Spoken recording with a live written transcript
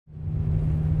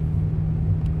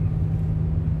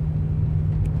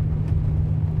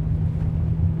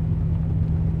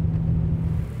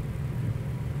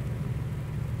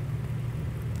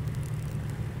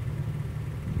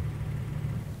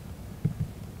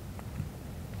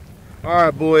All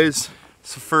right, boys,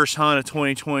 it's the first hunt of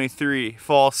 2023,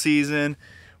 fall season.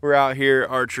 We're out here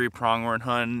archery pronghorn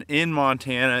hunting in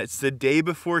Montana. It's the day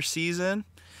before season.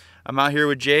 I'm out here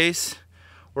with Jace.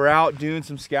 We're out doing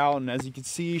some scouting. As you can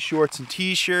see, shorts and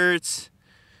t-shirts,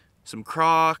 some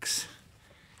Crocs,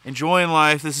 enjoying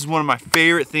life. This is one of my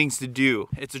favorite things to do.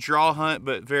 It's a draw hunt,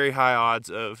 but very high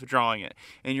odds of drawing it.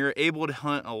 And you're able to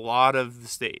hunt a lot of the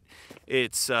state.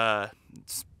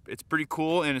 It's pretty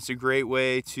cool, and it's a great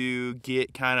way to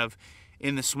get kind of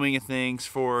in the swing of things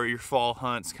for your fall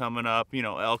hunts coming up, you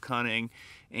know, elk hunting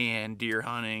and deer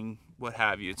hunting, what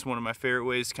have you. It's one of my favorite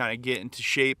ways to kind of get into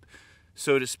shape,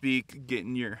 so to speak,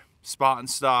 getting your spot and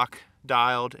stock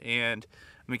dialed, and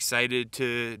I'm excited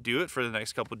to do it for the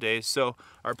next couple of days. So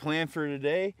our plan for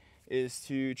today is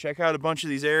to check out a bunch of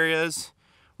these areas.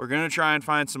 We're gonna try and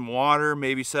find some water,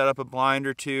 maybe set up a blind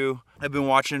or two. I've been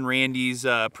watching Randy's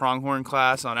pronghorn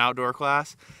class on Outdoor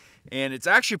Class, and it's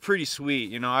actually pretty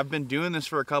sweet. You know, I've been doing this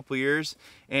for a couple years,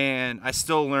 and I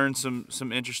still learned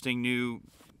some interesting new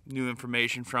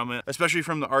information from it, especially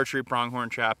from the archery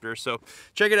pronghorn chapter. So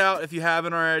check it out if you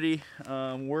haven't already.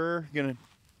 We're gonna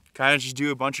kind of just do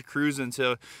a bunch of cruising.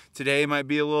 So today might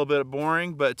be a little bit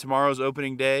boring, but tomorrow's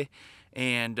opening day,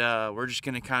 and we're just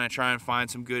gonna kind of try and find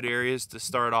some good areas to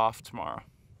start off tomorrow.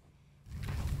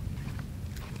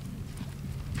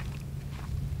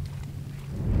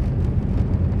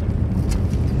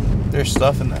 There's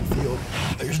stuff in that field.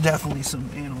 There's definitely some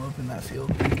antelope in that field.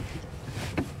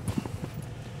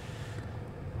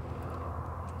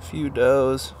 A few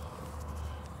does.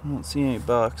 I don't see any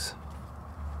bucks.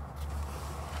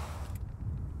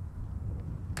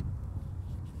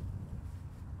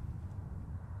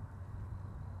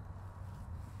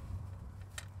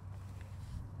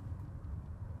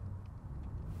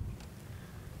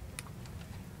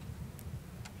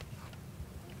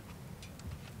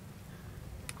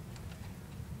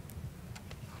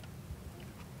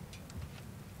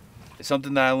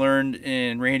 Something that I learned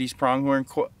in Randy's pronghorn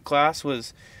class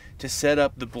was to set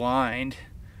up the blind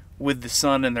with the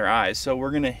sun in their eyes. So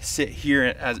we're gonna sit here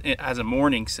as a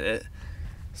morning sit.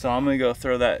 So I'm gonna go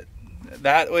throw that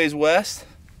way is west,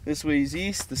 this way is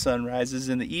east. The sun rises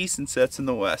in the east and sets in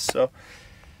the west. So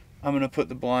I'm gonna put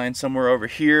the blind somewhere over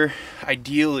here.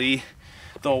 Ideally,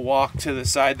 they'll walk to the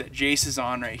side that Jace is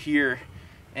on right here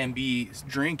and be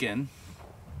drinking,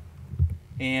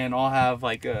 and I'll have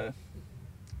like a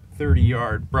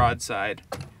 30-yard broadside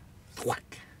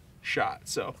shot.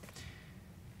 So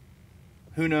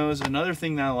who knows? Another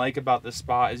thing that I like about this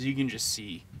spot is you can just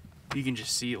see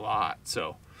a lot.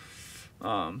 So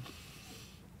we're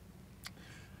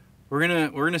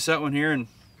gonna set one here, and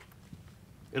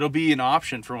it'll be an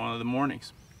option for one of the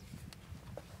mornings.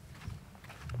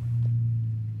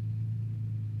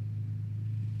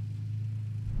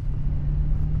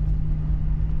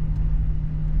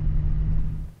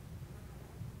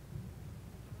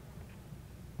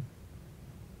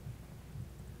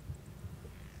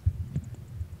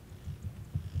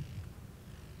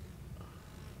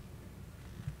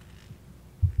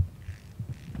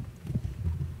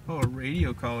 Oh, a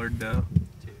radio collared doe.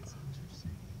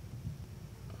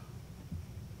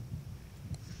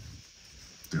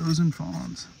 Does and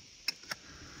fawns.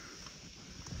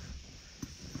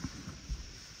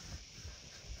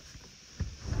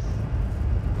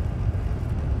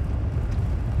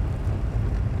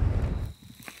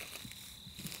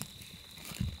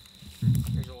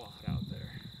 There's a lot out there.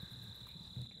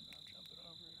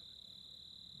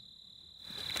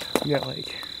 We got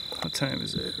like, what time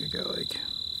is it? We got like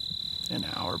an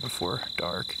hour before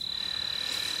dark,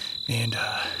 and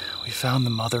we found the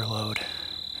mother lode,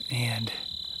 and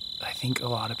I think a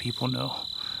lot of people know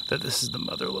that this is the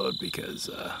mother lode because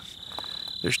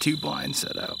there's two blinds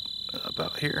set out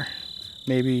about here.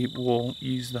 Maybe we'll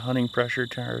use the hunting pressure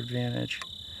to our advantage.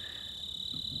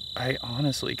 I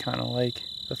honestly kind of like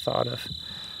the thought of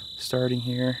starting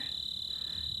here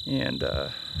and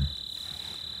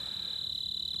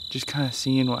just kind of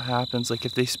seeing what happens, like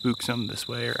if they spook some this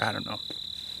way, or I don't know.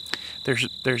 There's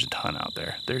a ton out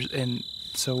there. And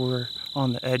so we're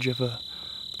on the edge of a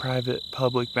private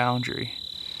public boundary,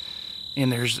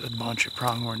 and there's a bunch of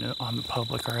pronghorn on the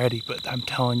public already, but I'm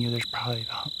telling you, there's probably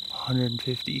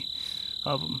 150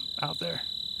 of them out there.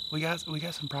 We got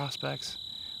some prospects.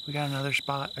 We got another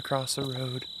spot across the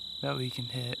road that we can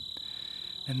hit,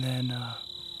 and then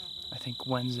I think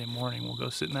Wednesday morning we'll go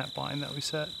sit in that blind that we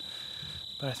set.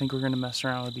 But I think we're gonna mess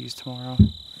around with these tomorrow,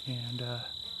 and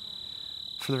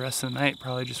for the rest of the night,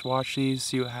 probably just watch these,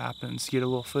 see what happens, get a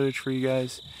little footage for you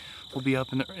guys. We'll be up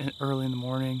early in the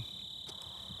morning.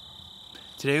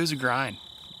 Today was a grind.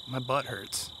 My butt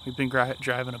hurts. We've been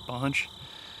driving a bunch.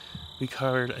 We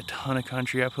covered a ton of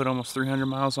country. I put almost 300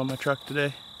 miles on my truck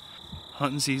today.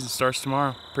 Hunting season starts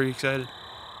tomorrow. Pretty excited.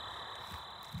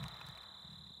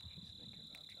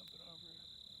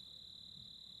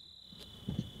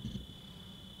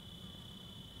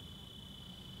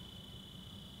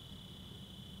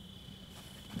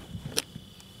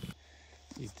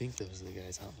 You'd think those are the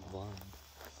guys hunting blind.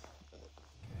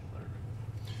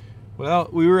 Well,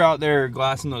 we were out there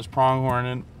glassing those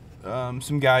pronghorn, and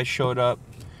some guys showed up,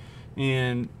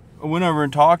 and I went over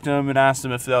and talked to them and asked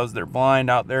them if that was their blind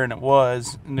out there, and it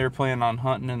was, and they're planning on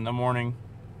hunting in the morning.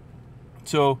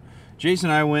 So Jace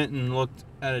and I went and looked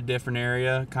at a different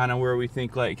area, kind of where we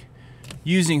think, like,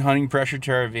 using hunting pressure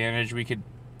to our advantage, we could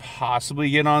possibly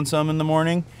get on some in the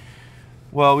morning.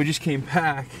 Well, we just came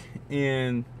back,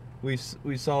 and we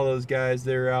saw those guys.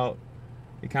 They're out.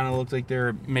 It kind of looked like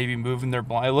they're maybe moving their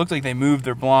blind. It looked like they moved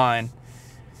their blind.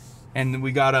 And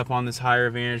we got up on this higher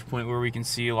vantage point where we can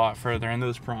see a lot further. And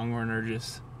those pronghorn are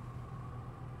just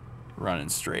running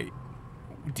straight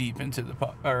deep into the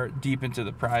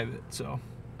private. So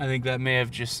I think that may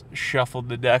have just shuffled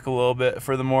the deck a little bit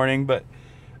for the morning. But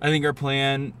I think our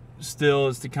plan still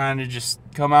is to kind of just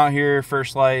come out here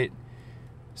first light,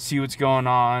 see what's going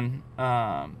on.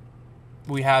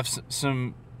 We have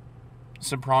some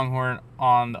pronghorn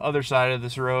on the other side of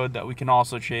this road that we can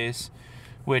also chase,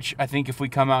 which I think if we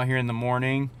come out here in the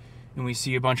morning and we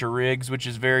see a bunch of rigs, which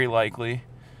is very likely,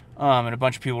 and a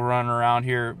bunch of people running around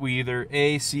here, we either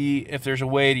see if there's a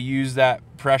way to use that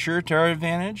pressure to our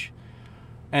advantage,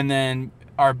 and then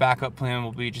our backup plan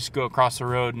will be just go across the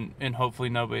road and hopefully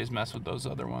nobody's messed with those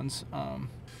other ones.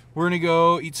 We're gonna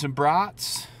go eat some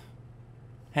brats,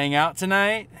 hang out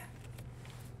tonight,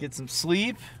 get some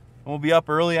sleep, and we'll be up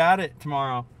early at it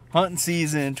tomorrow. Hunting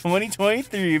season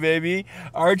 2023, baby.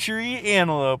 Archery,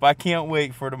 antelope. I can't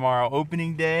wait for tomorrow.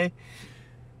 Opening day.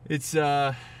 It's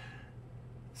something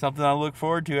I look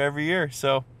forward to every year.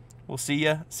 So we'll see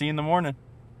you in the morning.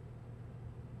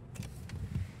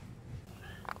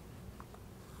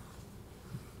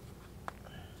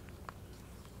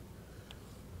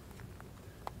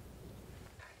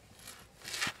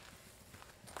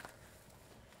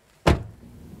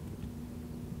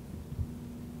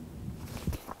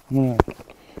 I'm gonna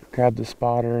grab the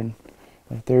spotter, and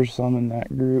if there's some in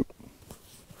that group,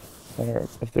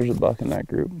 if there's a buck in that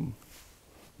group,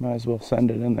 might as well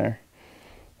send it in there.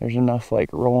 There's enough like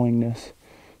rollingness.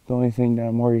 The only thing that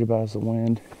I'm worried about is the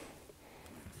wind.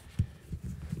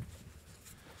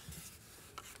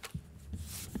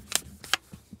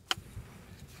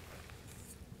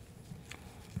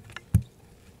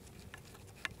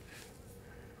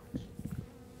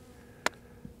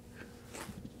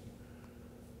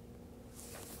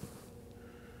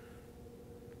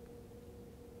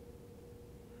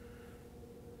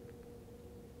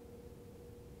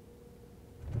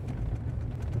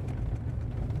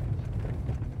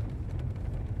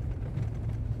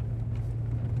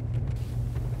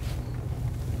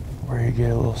 Where you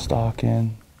get a little stalk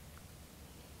in.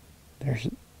 There's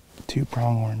 2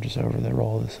 pronghorn just over the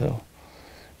roll of this hill.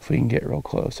 If we can get real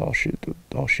close, I'll shoot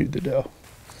the doe.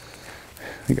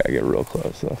 We gotta get real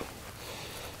close though.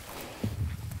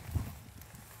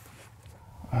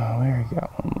 Oh, we already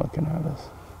got one looking at us.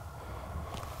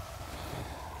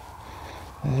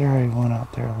 There's already one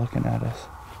out there looking at us.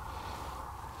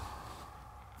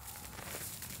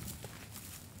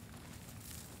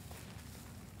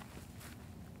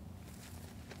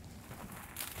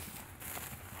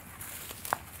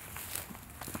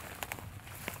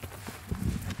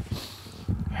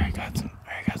 I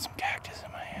got some cactus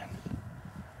in my hand.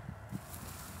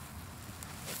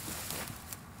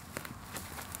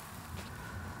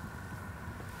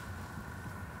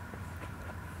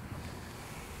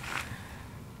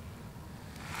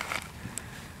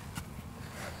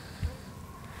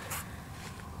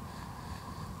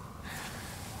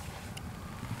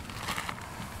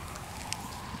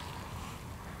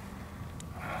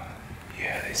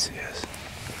 Yeah, they see us.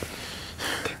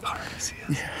 They already see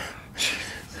us. Yeah.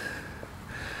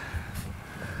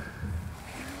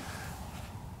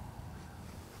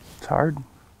 It's hard.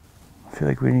 I feel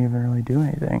like we didn't even really do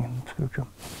anything and spooked them.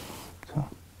 So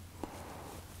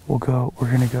we're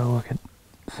gonna go look at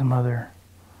some other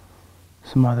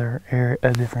area,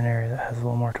 a different area that has a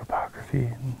little more topography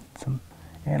and some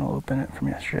antelope in it from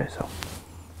yesterday. So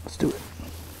let's do it.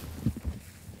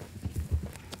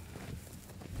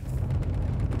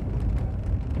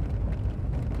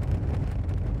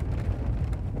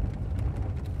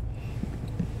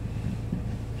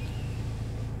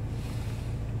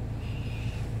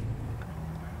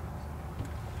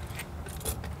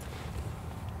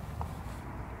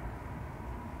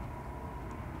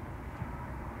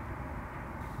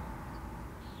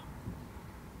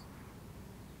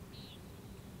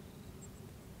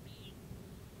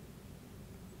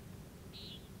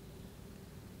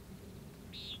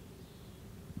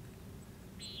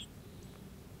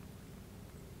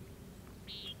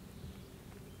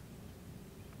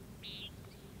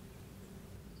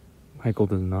 Michael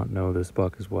does not know this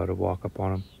buck is what to walk up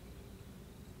on him.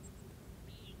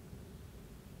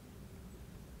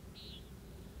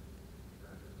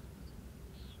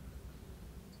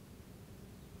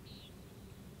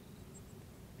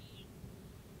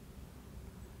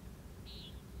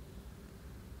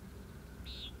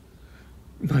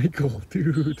 Michael,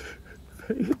 dude,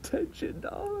 pay attention,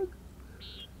 dog.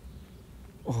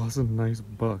 Oh, that's a nice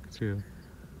buck, too.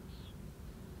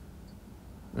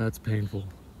 That's painful.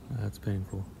 That's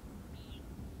painful.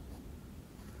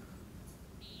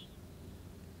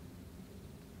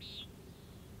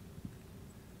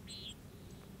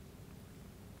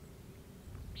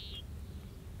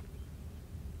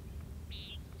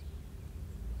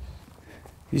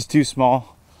 He's too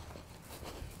small.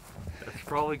 That's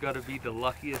probably got to be the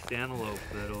luckiest antelope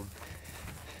that'll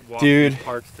walk Dude, these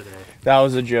parts today. That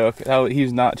was a joke.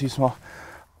 He's not too small.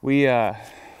 We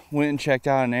went and checked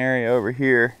out an area over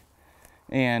here,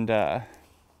 and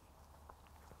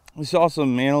we saw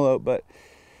some antelope, but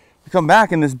we come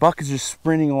back and this buck is just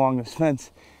sprinting along this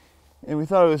fence, and we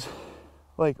thought it was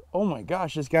like, oh my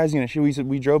gosh, this guy's gonna shoot.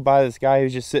 We drove by this guy who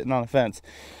was just sitting on the fence,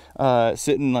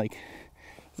 sitting like,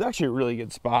 it's actually a really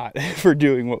good spot for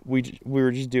doing what we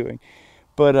were just doing.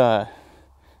 But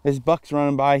this buck's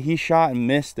running by. He shot and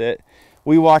missed it.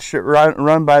 We watched it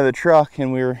run by the truck,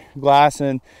 and we were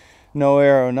glassing, no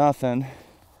arrow, nothing,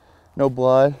 no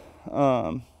blood.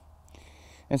 And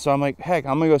so I'm like, heck,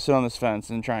 I'm gonna go sit on this fence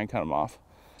and try and cut him off.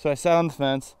 So I sat on the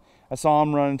fence. I saw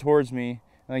him running towards me,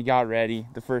 and I got ready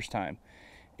the first time.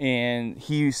 And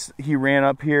he ran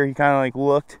up here. He kind of like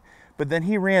looked, but then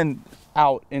he ran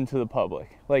out into the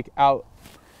public, like out.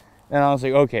 And I was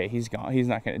like, okay, he's gone. He's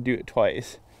not gonna do it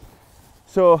twice.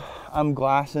 So I'm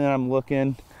glassing, I'm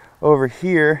looking over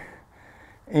here,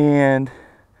 and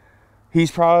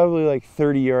he's probably like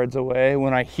 30 yards away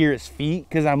when I hear his feet,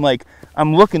 because I'm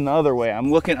looking the other way.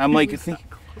 I'm like,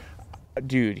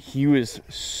 dude, he was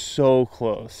so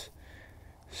close.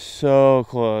 So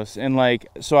close. And like,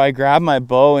 so I grabbed my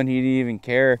bow and he didn't even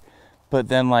care. But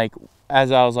then like,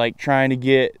 as I was like trying to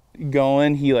get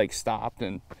going, he like stopped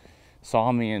and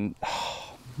saw me, and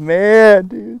oh, man,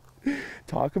 dude,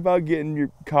 talk about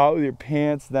getting caught with your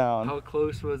pants down. How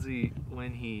close was he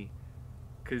when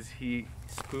because he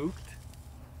spooked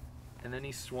and then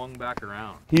he swung back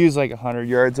around? He was like 100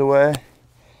 yards away.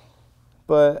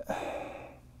 But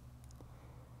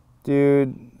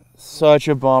dude, such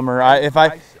a bummer. I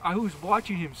was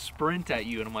watching him sprint at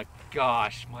you, and I'm like,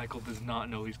 gosh, Michael does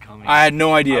not know he's coming. I had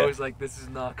no idea. I was like, this is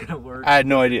not gonna work. I had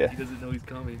no idea. He doesn't know he's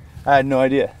coming. I had no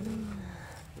idea.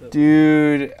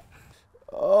 Dude,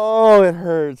 oh, it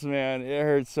hurts, man. It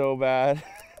hurts so bad.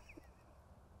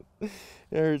 It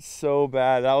hurts so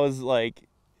bad. That was like,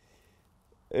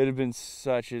 it had been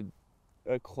such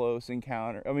a close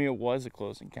encounter. I mean, it was a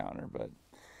close encounter, but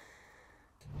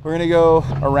we're gonna go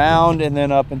around and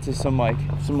then up into some more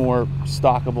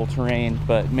stockable terrain.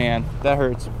 But man, that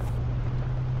hurts.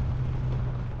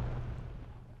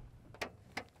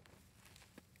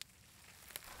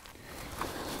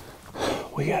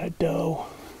 We got a doe,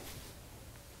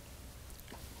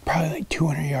 probably like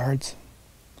 200 yards.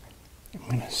 I'm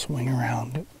gonna swing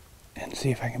around and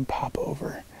see if I can pop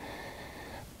over.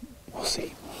 We'll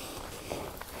see.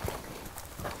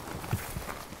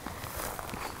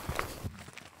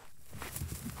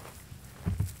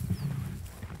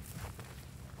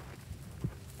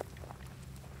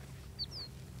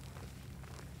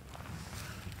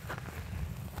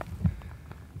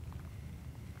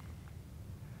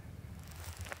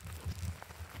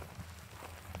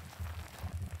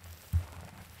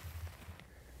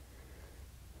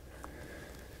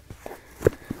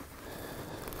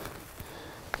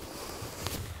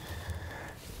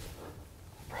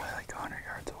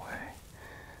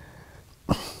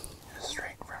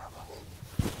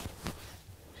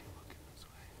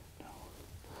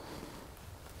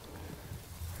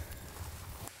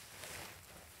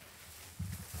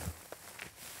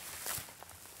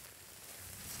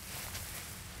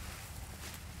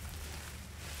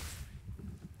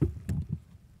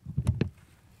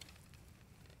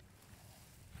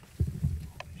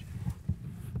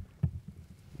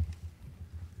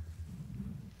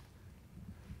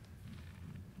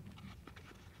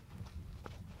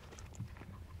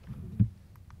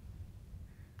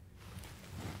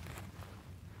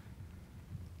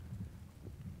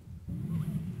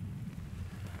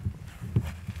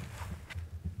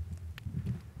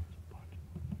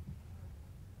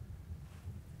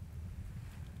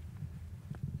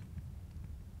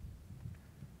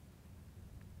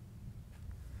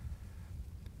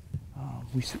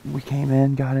 We came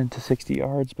in, got into 60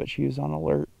 yards, but she was on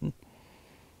alert, and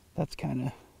that's kind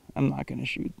of I'm not going to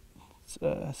shoot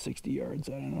 60 yards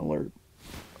at an alert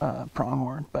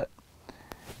pronghorn, but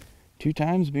 2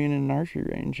 times being in an archery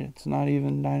range, it's not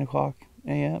even 9 o'clock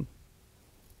a.m.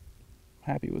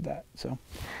 Happy with that. So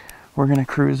we're going to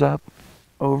cruise up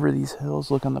over these hills,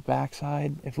 look on the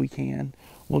backside if we can.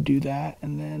 We'll do that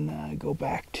and then go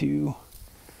back to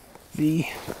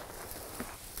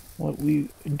what we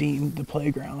deemed the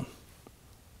playground,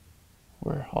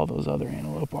 where all those other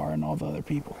antelope are and all the other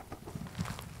people.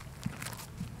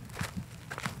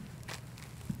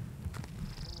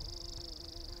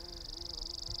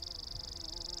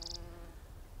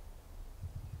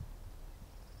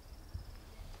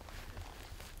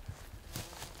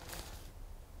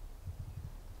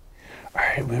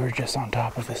 Alright, we were just on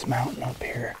top of this mountain up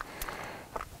here.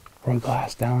 We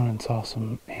glassed down and saw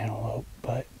some antelope,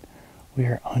 but we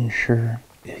are unsure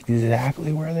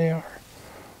exactly where they are.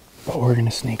 But we're going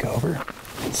to sneak over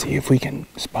and see if we can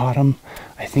spot them.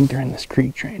 I think they're in this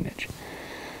creek drainage.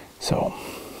 So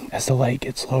as the light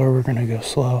gets lower, we're going to go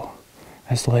slow.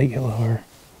 As the light gets lower,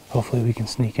 hopefully we can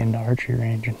sneak into archery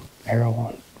range and arrow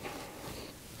one.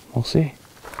 We'll see.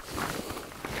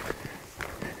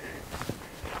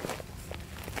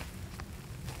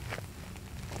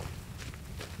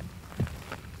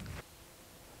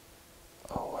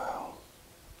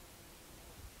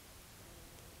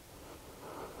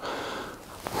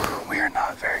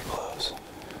 Not very close.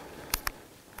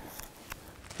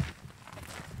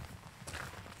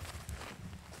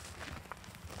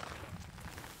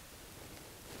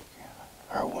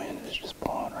 Our wind is just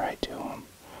blowing right to them.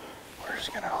 We're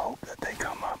just gonna hope that they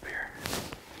come up here.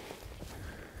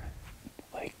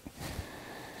 Like,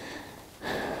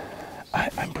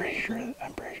 I'm pretty sure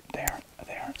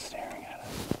they aren't staring at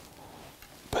us.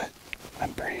 But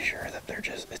I'm pretty sure that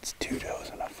it's 2 does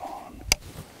and a fawn,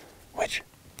 which,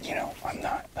 you know, I'm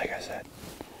not, like I said,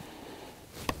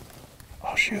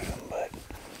 I'll shoot him, but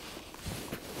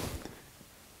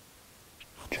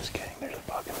just kidding, there's a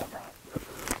buck in the front.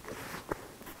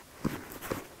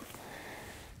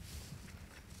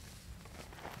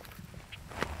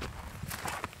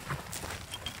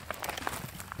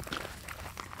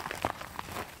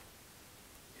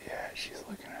 Yeah, she's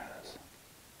looking at us.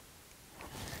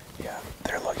 Yeah,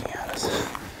 they're looking at us.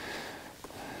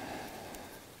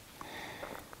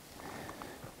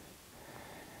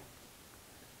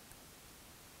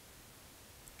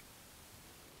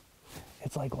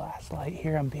 It's like last light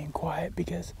here. I'm being quiet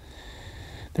because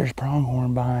there's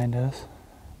pronghorn behind us.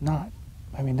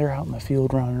 They're out in the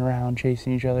field running around,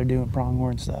 chasing each other, doing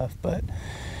pronghorn stuff. But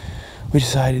we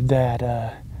decided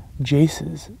that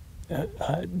Jace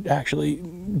actually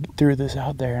threw this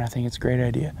out there, and I think it's a great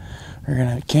idea. We're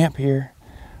going to camp here.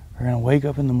 We're going to wake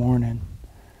up in the morning.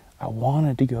 I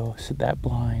wanted to go sit that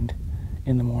blind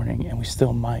in the morning, and we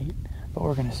still might. But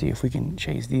we're going to see if we can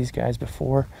chase these guys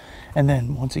before. And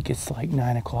then once it gets to like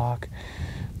 9 o'clock,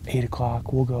 8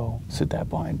 o'clock, we'll go sit that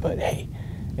blind. But hey,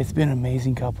 it's been an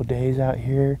amazing couple days out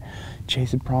here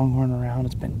chasing pronghorn around.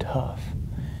 It's been tough.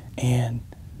 And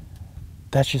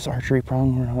that's just archery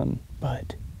pronghorn hunting.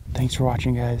 But thanks for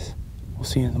watching, guys. We'll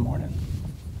see you in the morning.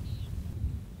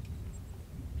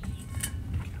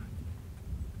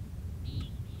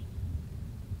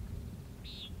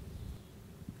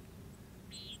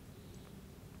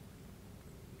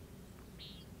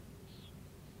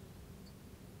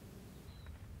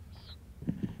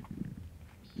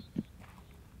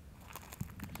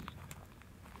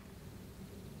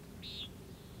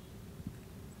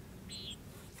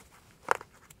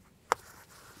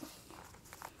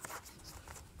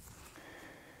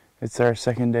 It's our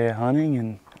 2nd day of hunting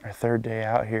and our 3rd day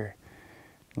out here.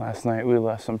 Last night we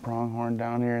left some pronghorn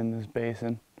down here in this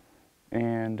basin,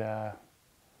 and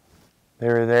they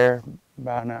were there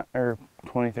about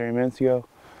 20-30 minutes ago,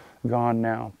 gone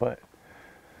now. But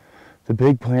the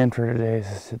big plan for today is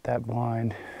to sit that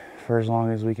blind for as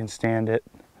long as we can stand it.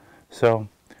 So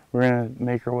we're gonna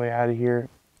make our way out of here.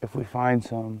 If we find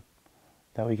some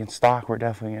that we can stalk, we're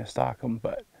definitely gonna stalk them,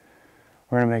 but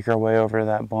we're gonna make our way over to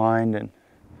that blind, and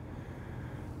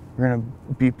we're gonna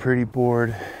be pretty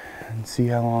bored and see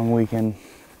how long we can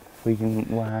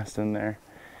last in there.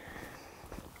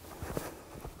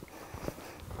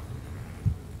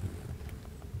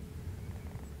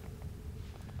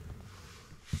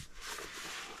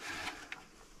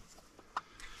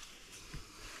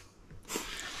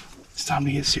 It's time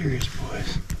to get serious,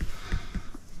 boys.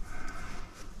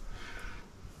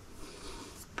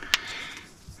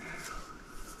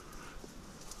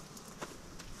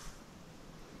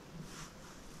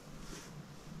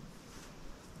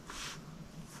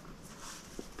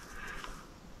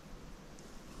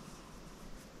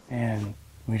 And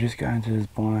we just got into this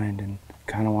blind and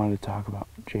kind of wanted to talk about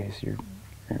Jace. Your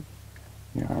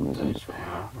arm is in. It's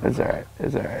alright.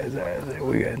 It's alright. It's alright.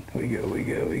 We good. We good. We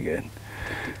good. We good.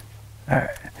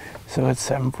 Alright. So it's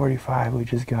 7:45. We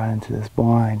just got into this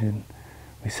blind and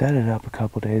we set it up a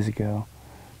couple days ago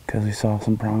because we saw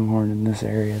some pronghorn in this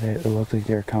area that it looked like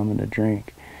they were coming to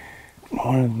drink.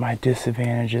 One of my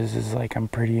disadvantages is like I'm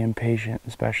pretty impatient,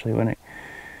 especially when it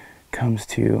comes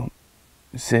to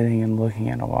sitting and looking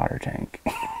at a water tank.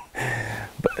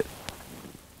 But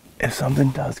if something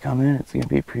does come in, it's gonna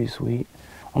be pretty sweet.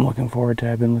 I've been looking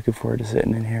forward to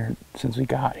sitting in here since we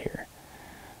got here.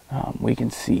 We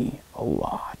can see a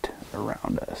lot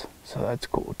around us, so that's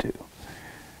cool too.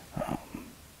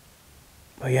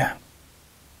 But yeah,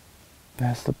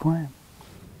 that's the plan.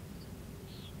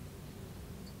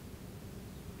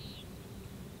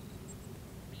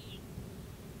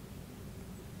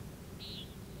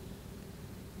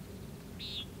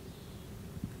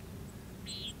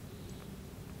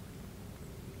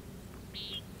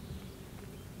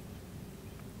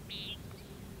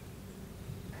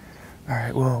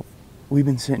 Alright, well, we've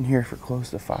been sitting here for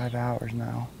close to 5 hours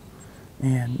now,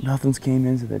 and nothing's came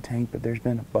into the tank, but there's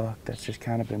been a buck that's just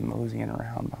kind of been moseying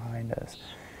around behind us.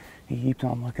 He keeps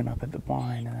on looking up at the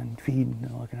blind and then feeding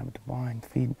and looking up at the blind,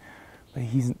 feeding, but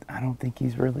I don't think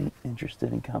he's really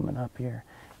interested in coming up here,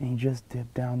 and he just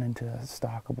dipped down into a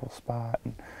stockable spot,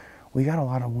 and we got a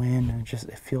lot of wind, and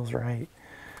it feels right.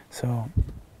 So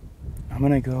I'm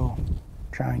gonna go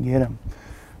try and get him.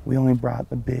 We only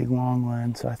brought the big long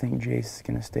lens, so I think Jace is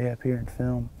gonna stay up here and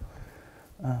film.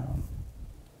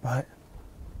 But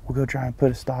we'll go try and put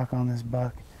a stock on this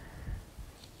buck.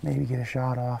 Maybe get a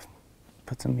shot off,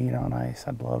 put some meat on ice.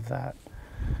 I'd love that.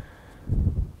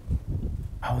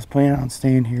 I was planning on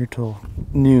staying here till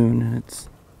noon, and it's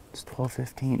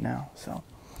 12:15 now, so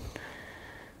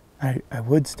I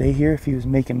would stay here if he was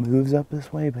making moves up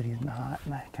this way, but he's not,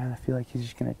 and I kind of feel like he's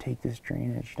just gonna take this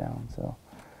drainage down, so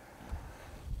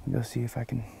I'll go see if I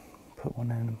can put one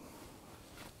in him.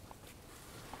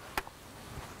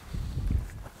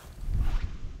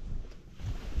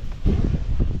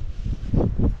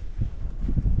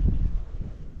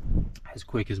 As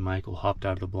quick as Michael hopped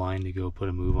out of the blind to go put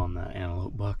a move on that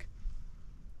antelope buck,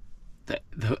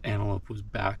 the antelope was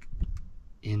back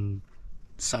in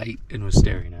sight and was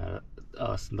staring at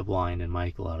us in the blind and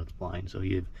Michael out of the blind. So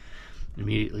he had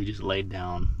immediately just laid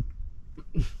down.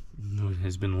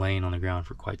 Has been laying on the ground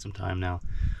for quite some time now,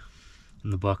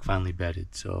 and the buck finally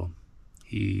bedded, so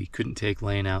he couldn't take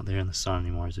laying out there in the sun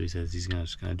anymore, so he says he's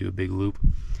just gonna do a big loop,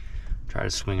 try to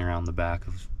swing around the back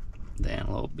of the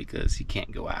antelope because he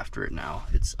can't go after it now.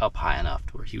 It's up high enough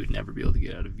to where he would never be able to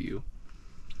get out of view.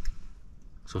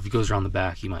 So if he goes around the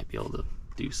back, he might be able to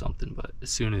do something, but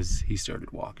as soon as he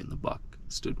started walking, the buck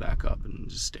stood back up and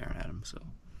just staring at him. So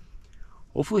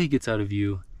hopefully he gets out of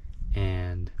view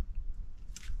and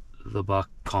the buck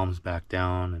calms back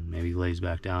down and maybe lays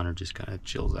back down or just kind of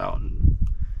chills out and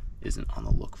isn't on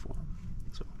the look for him.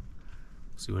 So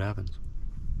see what happens.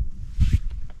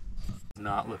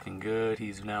 Not looking good.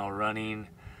 He's now running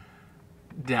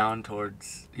down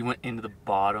towards, he went into the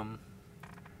bottom.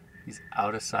 He's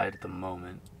out of sight at the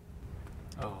moment.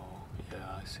 Oh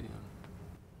yeah, I see him.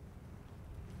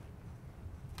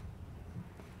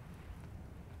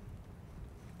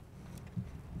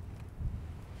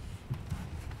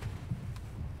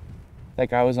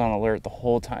 Like I was on alert the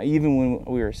whole time. Even when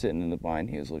we were sitting in the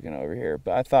blind, he was looking over here.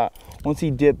 But I thought once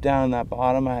he dipped down in that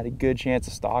bottom, I had a good chance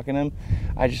of stalking him.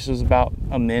 I just was about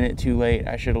a minute too late.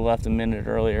 I should have left a minute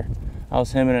earlier. I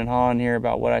was hemming and hawing here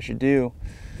about what I should do.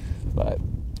 But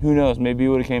who knows, maybe we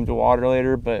would have came to water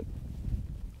later, but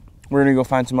we're gonna go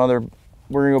find we're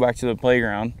gonna go back to the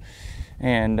playground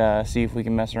and see if we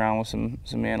can mess around with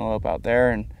some antelope out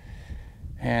there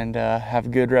and have a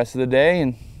good rest of the day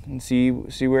and see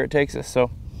where it takes us.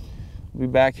 So we'll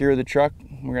be back here with the truck.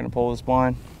 We're gonna pull this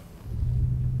blind.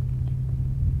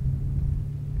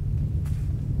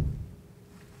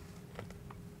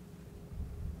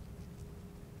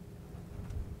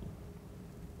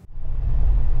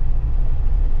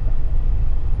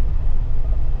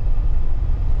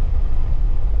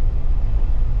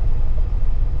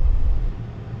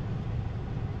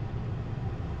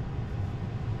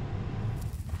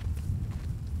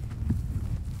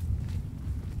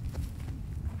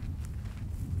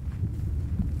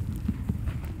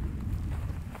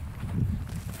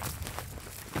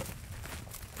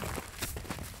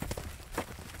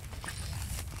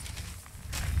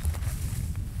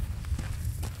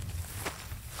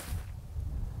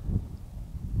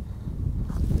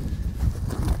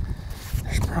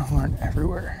 Pronghorn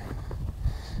everywhere,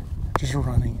 just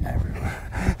running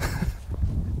everywhere.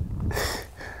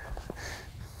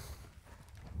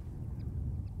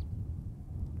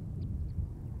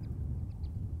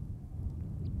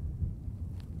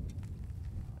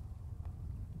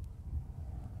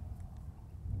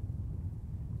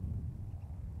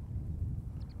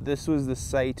 This was the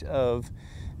site of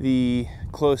the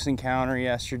close encounter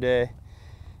yesterday,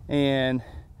 and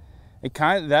it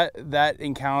kind of that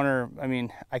encounter, I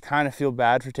mean, I kind of feel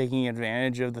bad for taking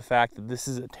advantage of the fact that this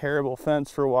is a terrible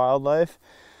fence for wildlife.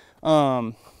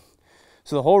 So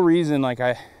the whole reason like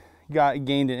I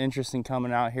gained an interest in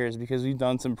coming out here is because we've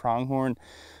done some pronghorn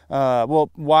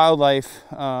wildlife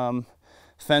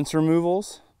fence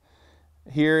removals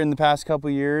here in the past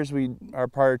couple years. We are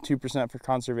part of 2% for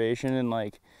conservation, and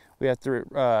like we have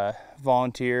to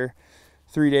volunteer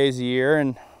 3 days a year,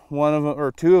 and one of them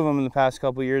or two of them in the past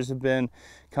couple years have been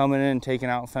coming in and taking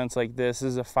out fence like this.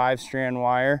 This is a 5-strand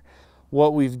wire.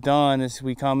 What we've done is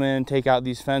we come in, take out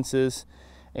these fences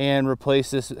and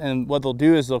replace this, and what they'll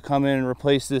do is they'll come in and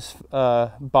replace this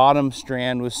bottom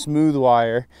strand with smooth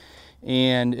wire,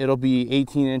 and it'll be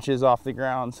 18 inches off the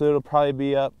ground, so it'll probably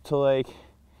be up to like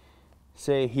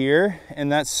say here,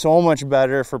 and that's so much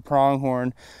better for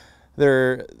pronghorn.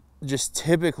 They're just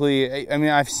typically, I mean,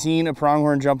 I've seen a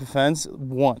pronghorn jump a fence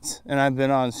once, and I've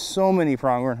been on so many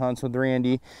pronghorn hunts with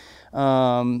Randy,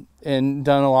 and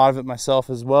done a lot of it myself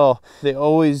as well. They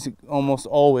almost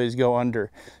always go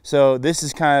under. So this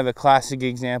is kind of a classic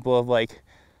example of like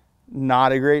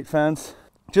not a great fence.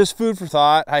 Just food for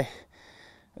thought.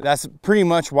 That's pretty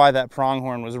much why that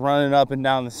pronghorn was running up and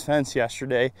down this fence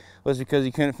yesterday, was because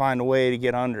he couldn't find a way to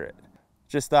get under it.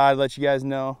 Just thought I'd let you guys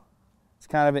know. It's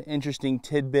kind of an interesting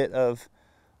tidbit of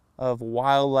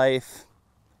wildlife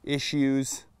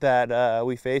issues that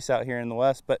we face out here in the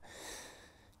West, but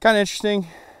kind of interesting.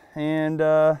 And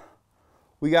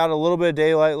we got a little bit of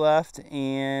daylight left,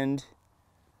 and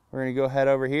we're gonna go head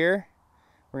over here.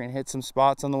 We're gonna hit some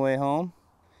spots on the way home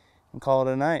and call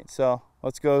it a night. So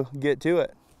let's go get to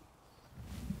it.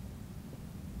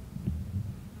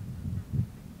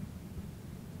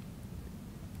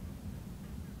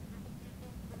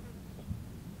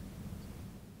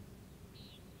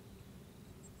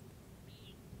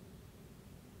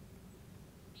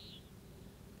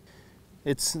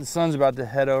 The sun's about to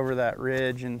head over that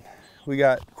ridge, and we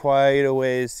got quite a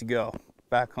ways to go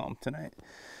back home tonight.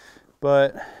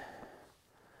 But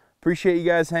appreciate you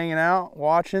guys hanging out,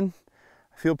 watching.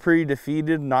 I feel pretty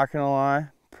defeated, not gonna lie.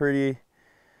 Pretty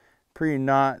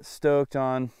not stoked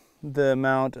on the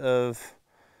amount of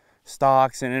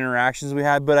stalks and interactions we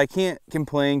had, but I can't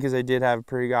complain because I did have a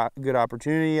pretty good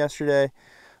opportunity yesterday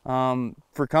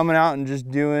for coming out and just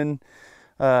doing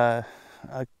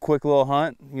a quick little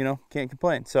hunt. You know, can't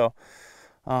complain. So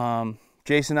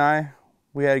Jace and I,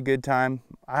 we had a good time.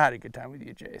 I had a good time with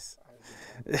you, Jace.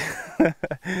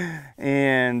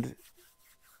 And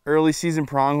early season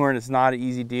pronghorn, it's not an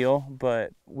easy deal,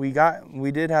 but we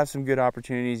did have some good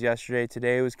opportunities yesterday.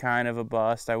 Today was kind of a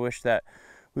bust. I wish that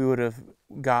we would have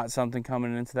got something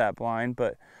coming into that blind,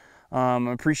 but I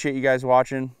appreciate you guys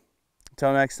watching.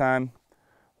 Until next time,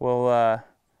 we'll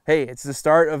hey, it's the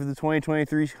start of the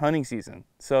 2023 hunting season,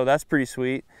 so that's pretty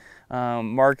sweet.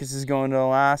 Marcus is going to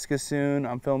Alaska soon.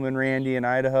 I'm filming Randy in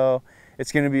Idaho.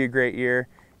 It's going to be a great year,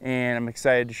 and I'm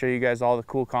excited to show you guys all the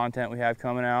cool content we have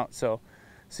coming out. So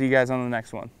see you guys on the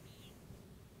next one.